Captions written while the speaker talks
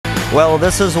Well,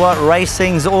 this is what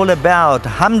racing's all about.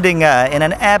 Humdinger in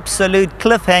an absolute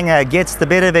cliffhanger gets the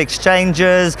better of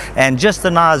Exchanges, and just a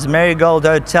nice Marigold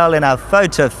Hotel in a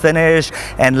photo finish,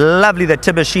 and lovely the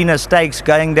Tibashina Stakes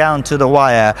going down to the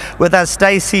wire. With us,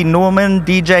 Stacey Norman,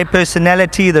 DJ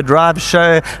personality, The Drive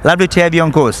Show. Lovely to have you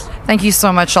on course. Thank you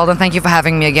so much, Sheldon. Thank you for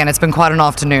having me again. It's been quite an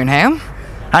afternoon, hey?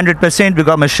 100%. We've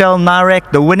got Michelle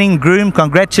Narek, the winning groom.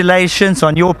 Congratulations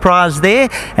on your prize there,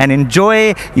 and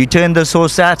enjoy. You turned this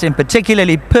horse out in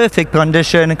particularly perfect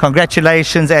condition.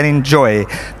 Congratulations and enjoy.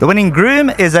 The winning groom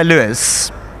is a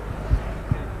Lewis.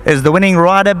 Is the winning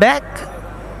rider back?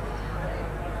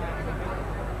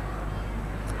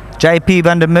 JP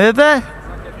van der Merwe?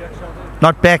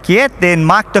 Not back yet. Then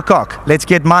Mike de Kock. Let's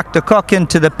get Mike de Kock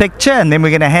into the picture, and then we're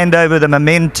going to hand over the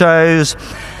mementos.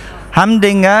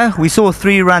 Humdinger, we saw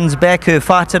 3 runs back, who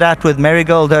fought it out with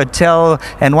Marigold Hotel,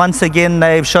 and once again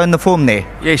they've shown the form there.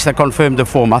 Yes, they confirmed the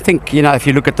form. I think, you know, if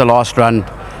you look at the last run,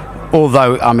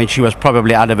 although, I mean, she was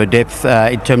probably out of her depth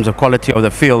in terms of quality of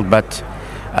the field, but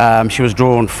she was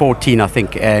drawn 14, I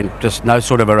think, and just no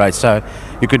sort of a race. So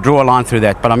you could draw a line through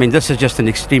that. But, I mean, this is just an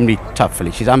extremely tough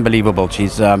filly. She's unbelievable.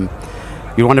 She's...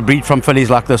 you want to breed from fillies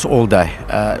like this all day.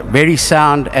 Very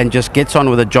sound and just gets on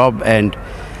with the job, and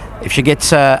if she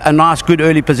gets a nice, good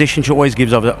early position, she always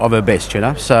gives of her best, you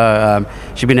know. So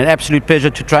she's been an absolute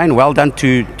pleasure to train. Well done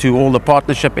to all the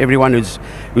partnership, everyone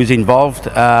who's involved.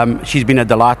 She's been a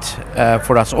delight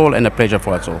for us all and a pleasure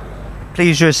for us all.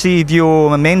 Please receive your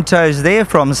mementos there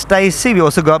from Stacey. We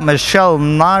also got Michelle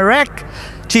Narek,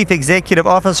 Chief Executive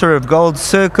Officer of Gold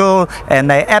Circle, and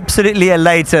they absolutely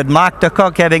elated. Mark de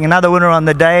Kock having another winner on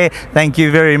the day. Thank you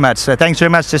very much. So thanks very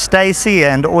much to Stacey,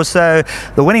 and also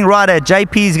the winning rider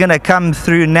JP is going to come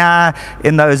through now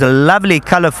in those lovely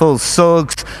colourful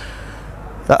silks.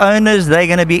 The owners, they're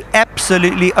going to be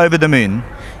absolutely over the moon.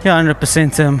 Yeah,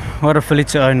 100%. What a filly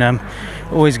to own.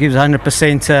 Always gives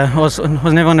 100%. Was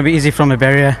never going to be easy from a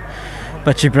barrier,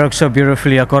 but she broke so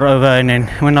beautifully. I got over, and then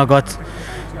when I got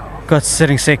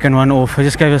sitting second one off, I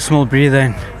just gave a small breather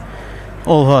and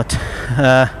all hot.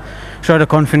 Showed her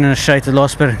confidence straight at the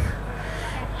last bit.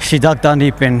 She dug down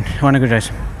deep and won a good race.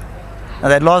 Now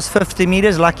that last 50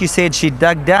 metres, like you said, she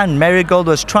dug down. Marigold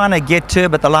was trying to get to her,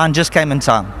 but the line just came in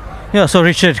time. Yeah, so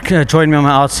Richard joined me on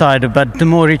my outside, but the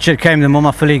more Richard came, the more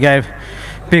my filly gave.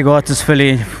 Big artist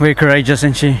filly, very courageous,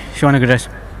 and she won a good race.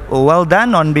 Well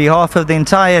done on behalf of the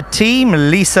entire team.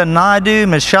 Lisa Naidu,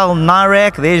 Michelle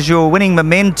Narek, there's your winning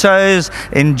mementos.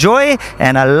 Enjoy,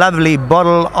 and a lovely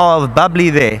bottle of bubbly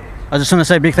there. I just want to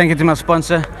say a big thank you to my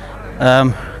sponsor,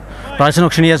 Bryson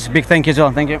Auctioneers. Big thank you as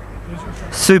well. Thank you.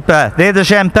 Super. There's the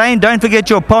champagne. Don't forget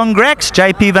your Pongrax.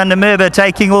 JP van der Merwe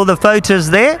taking all the photos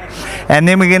there. And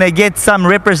then we're going to get some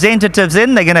representatives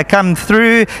in. They're going to come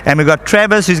through. And we've got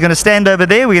Travis, who's going to stand over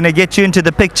there. We're going to get you into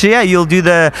the picture here. You'll do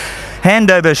the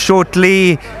handover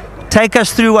shortly. Take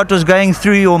us through what was going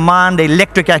through your mind.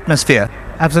 Electric atmosphere.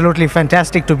 Absolutely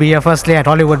fantastic to be here firstly at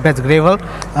Hollywoodbets Greyville.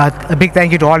 A big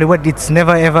thank you to Hollywood. It's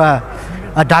never ever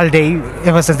a dull day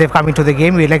ever since they've come into the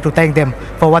game. We'd like to thank them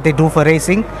for what they do for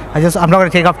racing. I'm not going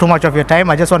to take up too much of your time.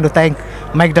 I just want to thank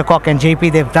Mike de Kock and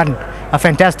JP. They've done a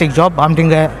fantastic job.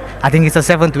 Humdinger, I think it's a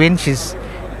 7th win. She's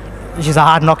a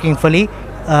hard knocking filly.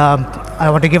 I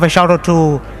want to give a shout out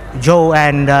to Joe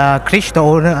and Krish,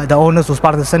 the owners who's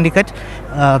part of the syndicate.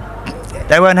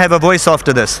 They won't have a voice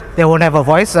after this. They won't have a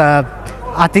voice.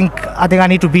 I think I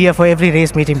need to be here for every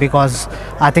race meeting, because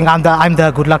I think I'm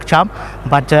the good luck charm.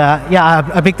 But yeah,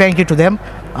 a big thank you to them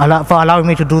for allowing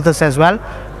me to do this as well.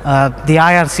 The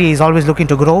IRC is always looking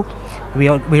to grow.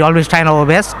 We always try our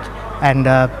best, and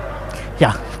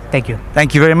yeah, thank you.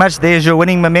 Thank you very much. There's your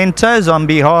winning mementos on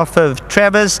behalf of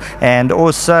Travis and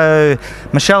also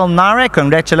Michelle Narek.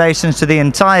 Congratulations to the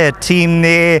entire team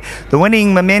there. The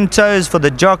winning mementos for the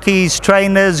jockeys,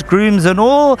 trainers, grooms and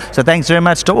all. So thanks very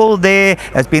much to all there.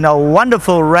 It's been a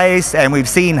wonderful race, and we've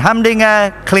seen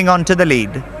Humdinger cling on to the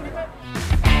lead.